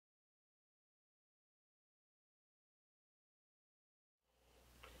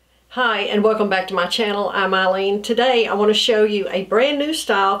Hi and welcome back to my channel. I'm Eileen. Today I want to show you a brand new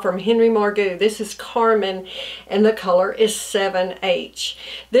style from Henry Margu. This is Carmen and the color is 7H.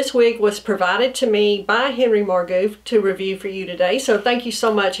 This wig was provided to me by Henry Margu to review for you today. So thank you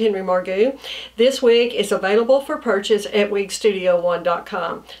so much, Henry Margu. This wig is available for purchase at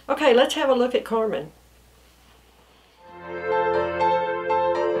wigstudio1.com. Okay, let's have a look at Carmen.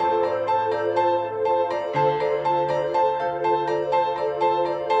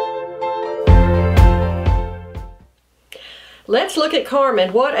 Let's look at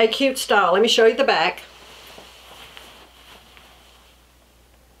Carmen. What a cute style. Let me show you the back.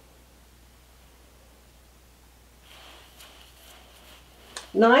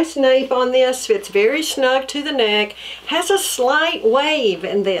 Nice nape on this. Fits very snug to the neck. Has a slight wave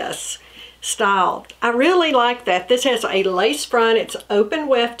in this style. I really like that. This has a lace front. It's open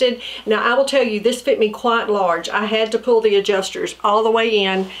wefted. Now I will tell you, this fit me quite large. I had to pull the adjusters all the way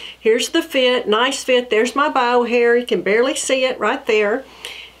in. Here's the fit. Nice fit. There's my bow hair. You can barely see it right there.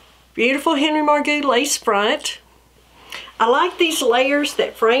 Beautiful Henry Margu lace front. I like these layers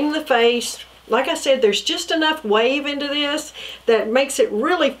that frame the face. Like I said, there's just enough wave into this that makes it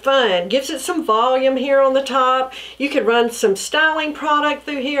really fun. Gives it some volume here on the top. You could run some styling product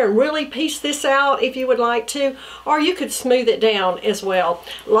through here and really piece this out if you would like to. Or you could smooth it down as well.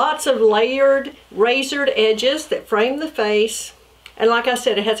 Lots of layered, razored edges that frame the face. And like I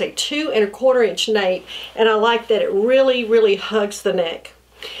said, it has a 2 1/4 inch nape. And I like that it really, really hugs the neck.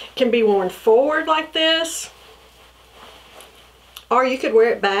 Can be worn forward like this. Or you could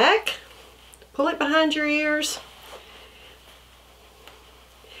wear it back. Pull it behind your ears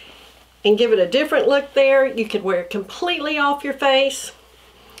and give it a different look there. You could wear it completely off your face.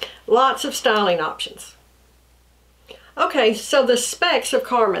 Lots of styling options. Okay, so the specs of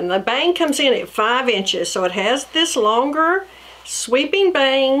Carmen. The bang comes in at 5 inches, so it has this longer sweeping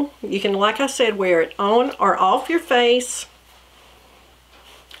bang. You can, like I said, wear it on or off your face.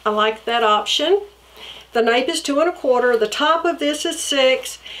 I like that option. The nape is 2 1/4. The top of this is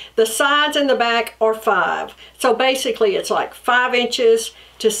 6. The sides and the back are 5. So basically it's like 5 inches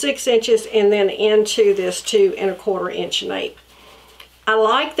to 6 inches and then into this 2 1/4 inch nape. I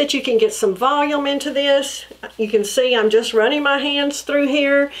like that you can get some volume into this. You can see I'm just running my hands through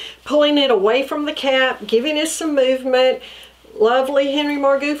here, pulling it away from the cap, giving it some movement. Lovely Henry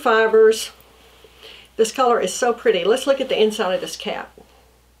Margu fibers. This color is so pretty. Let's look at the inside of this cap.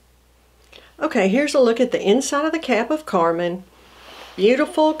 Okay, here's a look at the inside of the cap of Carmen.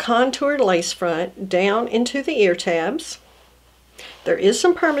 Beautiful contoured lace front down into the ear tabs. There is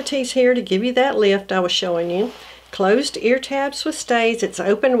some permatease here to give you that lift I was showing you. Closed ear tabs with stays. It's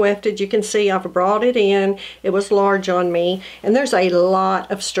open wefted. You can see I've brought it in. It was large on me. And there's a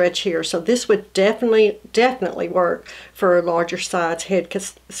lot of stretch here. So this would definitely work for a larger size head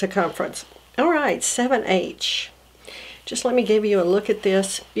circumference. All right, 7H. Just let me give you a look at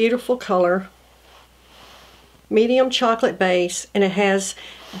this beautiful color. Medium chocolate base, and it has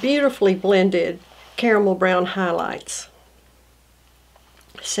beautifully blended caramel brown highlights.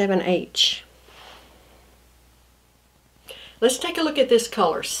 7H. Let's take a look at this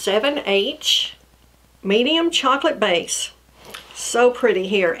color. 7H, medium chocolate base. So pretty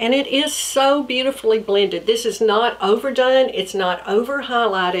here, and it is so beautifully blended. This is not overdone, it's not over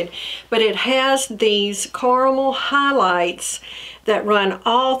highlighted, but it has these caramel highlights that run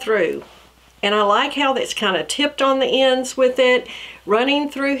all through. And I like how that's kind of tipped on the ends with it, running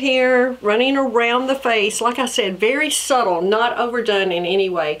through here, running around the face. Like I said, very subtle, not overdone in any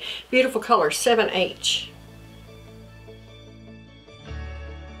way. Beautiful color, 7H.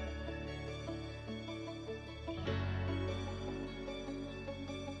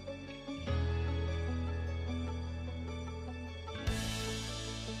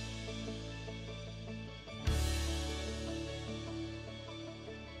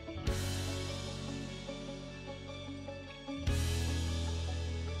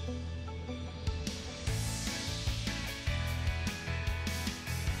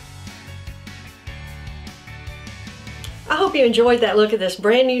 I hope you enjoyed that look at this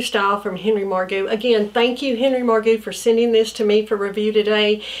brand new style from Henry Margu. Again, thank you, Henry Margu, for sending this to me for review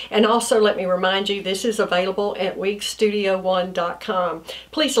today. And also, let me remind you, this is available at wigstudio1.com.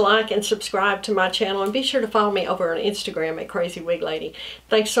 Please like and subscribe to my channel, and be sure to follow me over on Instagram at CrazyWigLady.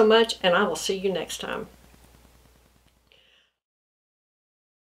 Thanks so much, and I will see you next time.